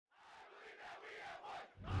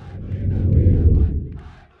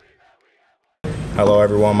Hello,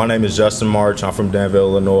 everyone. My name is Justin March. I'm from Danville,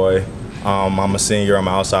 Illinois. I'm a senior. I'm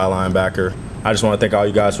an outside linebacker. I just want to thank all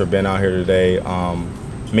you guys for being out here today.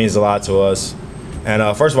 It means a lot to us. And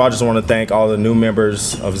first of all, I just want to thank all the new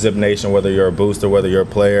members of Zip Nation, whether you're a booster, whether you're a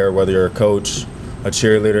player, whether you're a coach, a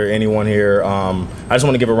cheerleader, anyone here. I just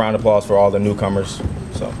want to give a round of applause for all the newcomers.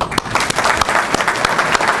 So.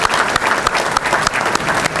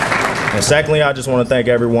 And secondly, I just want to thank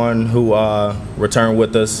everyone who returned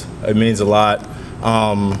with us. It means a lot.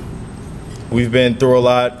 We've been through a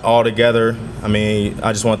lot all together. I mean,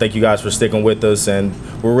 I just want to thank you guys for sticking with us, and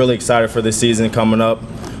we're really excited for this season coming up.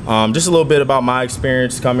 Just a little bit about my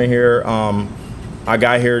experience coming here. I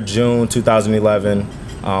got here June 2011.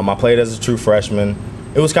 I played as a true freshman.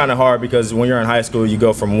 It was kind of hard because when you're in high school, you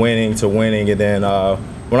go from winning to winning, and then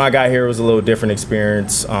when I got here, it was a little different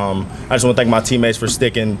experience. I just want to thank my teammates for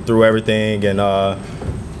sticking through everything. And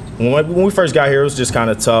when we first got here, it was just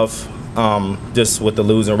kind of tough, just with the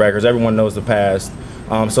losing records. Everyone knows the past.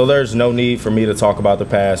 So there's no need for me to talk about the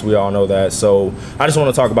past. We all know that. So I just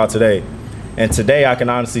want to talk about today. And today I can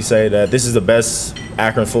honestly say that this is the best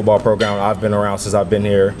Akron football program I've been around since I've been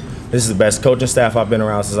here. This is the best coaching staff I've been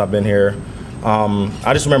around since I've been here.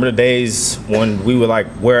 I just remember the days when we would like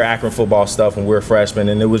wear Akron football stuff when we were freshmen,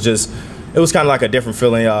 and it was kind of like a different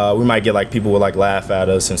feeling. We might get like people would like laugh at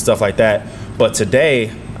us and stuff like that. But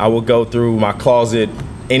today I would go through my closet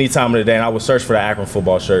any time of the day and I would search for the Akron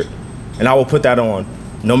football shirt, and I would put that on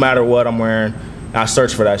no matter what I'm wearing. I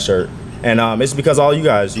search for that shirt, and it's because all you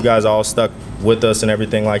guys all stuck with us and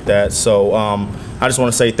everything like that. So I just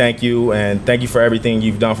want to say thank you, and thank you for everything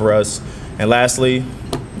you've done for us. And lastly,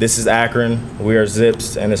 this is Akron. We are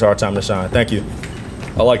Zips, and it's our time to shine. Thank you.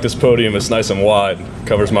 I like this podium. It's nice and wide.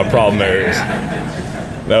 Covers my problem areas.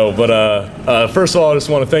 No, but first of all, I just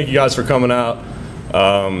want to thank you guys for coming out.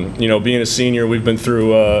 You know, being a senior, we've been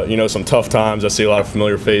through, you know, some tough times. I see a lot of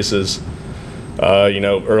familiar faces. You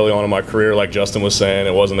know, early on in my career, like Justin was saying,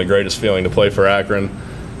 it wasn't the greatest feeling to play for Akron.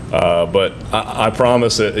 But I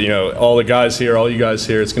promise that, you know, all you guys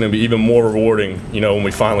here, it's going to be even more rewarding, you know, when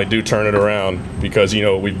we finally do turn it around, because, you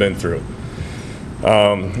know, what we've been through.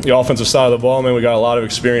 The offensive side of the ball, man, we got a lot of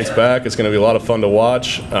experience back. It's going to be a lot of fun to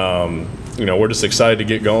watch. You know, we're just excited to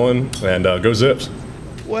get going, and go Zips.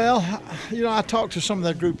 Well, you know, I talked to some of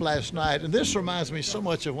that group last night, and this reminds me so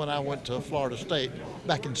much of when I went to Florida State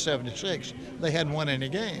back in '76. They hadn't won any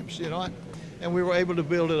games, you know, and we were able to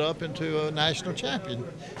build it up into a national champion.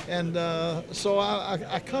 And so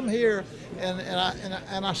I come here and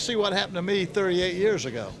I see what happened to me 38 years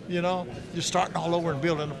ago, you know, just starting all over and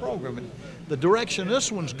building a program. And the direction this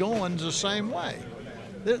one's going is the same way.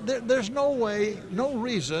 There's no way, no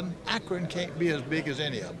reason Akron can't be as big as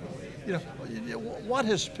any of them. You know, what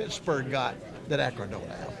has Pittsburgh got that Akron don't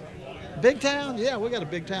have? Big town? Yeah, we got a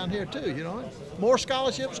big town here too, you know. More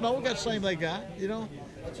scholarships? No, we got the same they got, you know.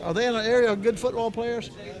 Are they in an area of good football players?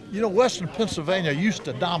 You know, Western Pennsylvania used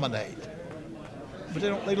to dominate, but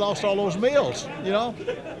they lost all those meals, you know.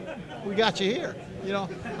 We got you here, you know.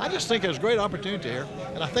 I just think there's great opportunity here,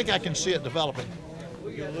 and I think I can see it developing.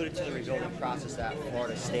 You alluded to the rebuilding process at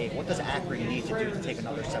Florida State. What does Akron need to do to take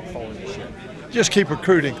another step forward this year? Just keep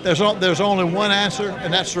recruiting. There's only one answer,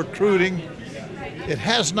 and that's recruiting. It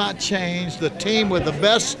has not changed. The team with the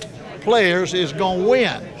best players is going to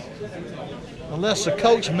win, unless the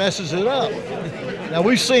coach messes it up. Now,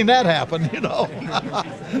 we've seen that happen, you know.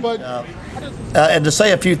 And to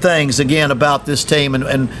say a few things, again, about this team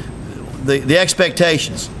and the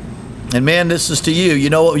expectations. And man, this is to you. You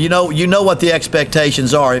know what the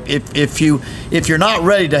expectations are. If you're not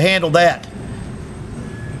ready to handle that,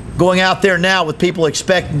 going out there now with people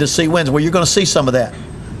expecting to see wins, well, you're going to see some of that.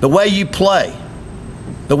 The way you play,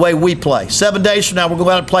 the way we play. 7 days from now, we're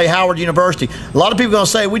going to play Howard University. A lot of people are going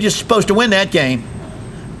to say we're just supposed to win that game.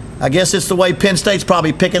 I guess it's the way Penn State's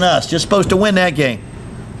probably picking us. Just supposed to win that game.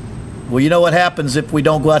 Well, you know what happens if we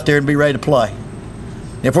don't go out there and be ready to play.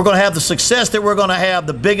 If we're going to have the success that we're going to have,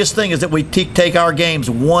 the biggest thing is that we take our games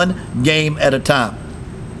one game at a time.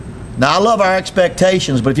 Now, I love our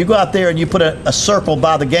expectations, but if you go out there and you put a circle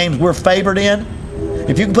by the games we're favored in,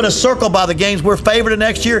 if you can put a circle by the games we're favored in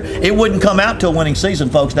next year, it wouldn't come out to a winning season,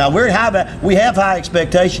 folks. Now, we have high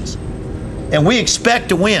expectations, and we expect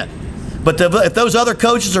to win. But if those other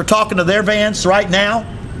coaches are talking to their vans right now,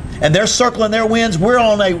 and they're circling their wins, we're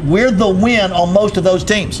the win on most of those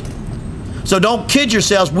teams. So don't kid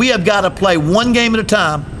yourselves. We have got to play one game at a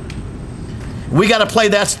time. We got to play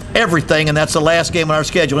that's everything, and that's the last game on our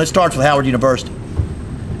schedule. And it starts with Howard University.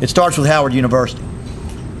 It starts with Howard University.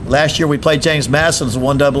 Last year we played James Madison as the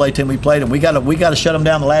 1AA team we played, and we got to shut them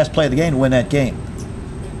down the last play of the game to win that game.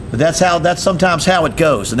 But that's sometimes how it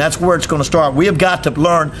goes, and that's where it's going to start. We have got to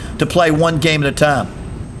learn to play one game at a time.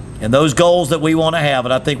 And those goals that we want to have,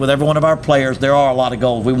 and I think with every one of our players, there are a lot of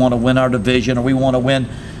goals. We want to win our division, or we want to win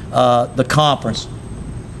the conference.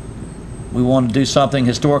 We want to do something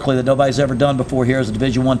historically that nobody's ever done before here as a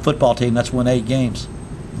Division I football team. That's win 8 games.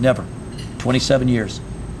 Never. 27 years.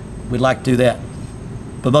 We'd like to do that.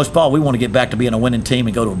 But most of all, we want to get back to being a winning team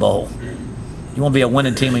and go to a bowl. You want to be a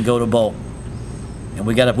winning team and go to a bowl. And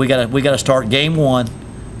we got to start game 1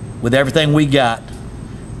 with everything we got.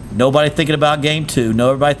 Nobody thinking about game 2.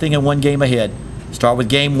 Nobody thinking one game ahead. Start with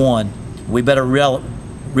game 1. We better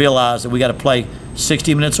realize that we got to play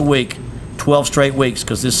 60 minutes a week, 12 straight weeks,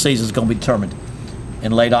 because this season is going to be determined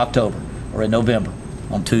in late October or in November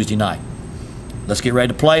on Tuesday night. Let's get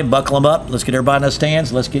ready to play and buckle them up. Let's get everybody in the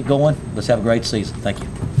stands. Let's get going. Let's have a great season. Thank you.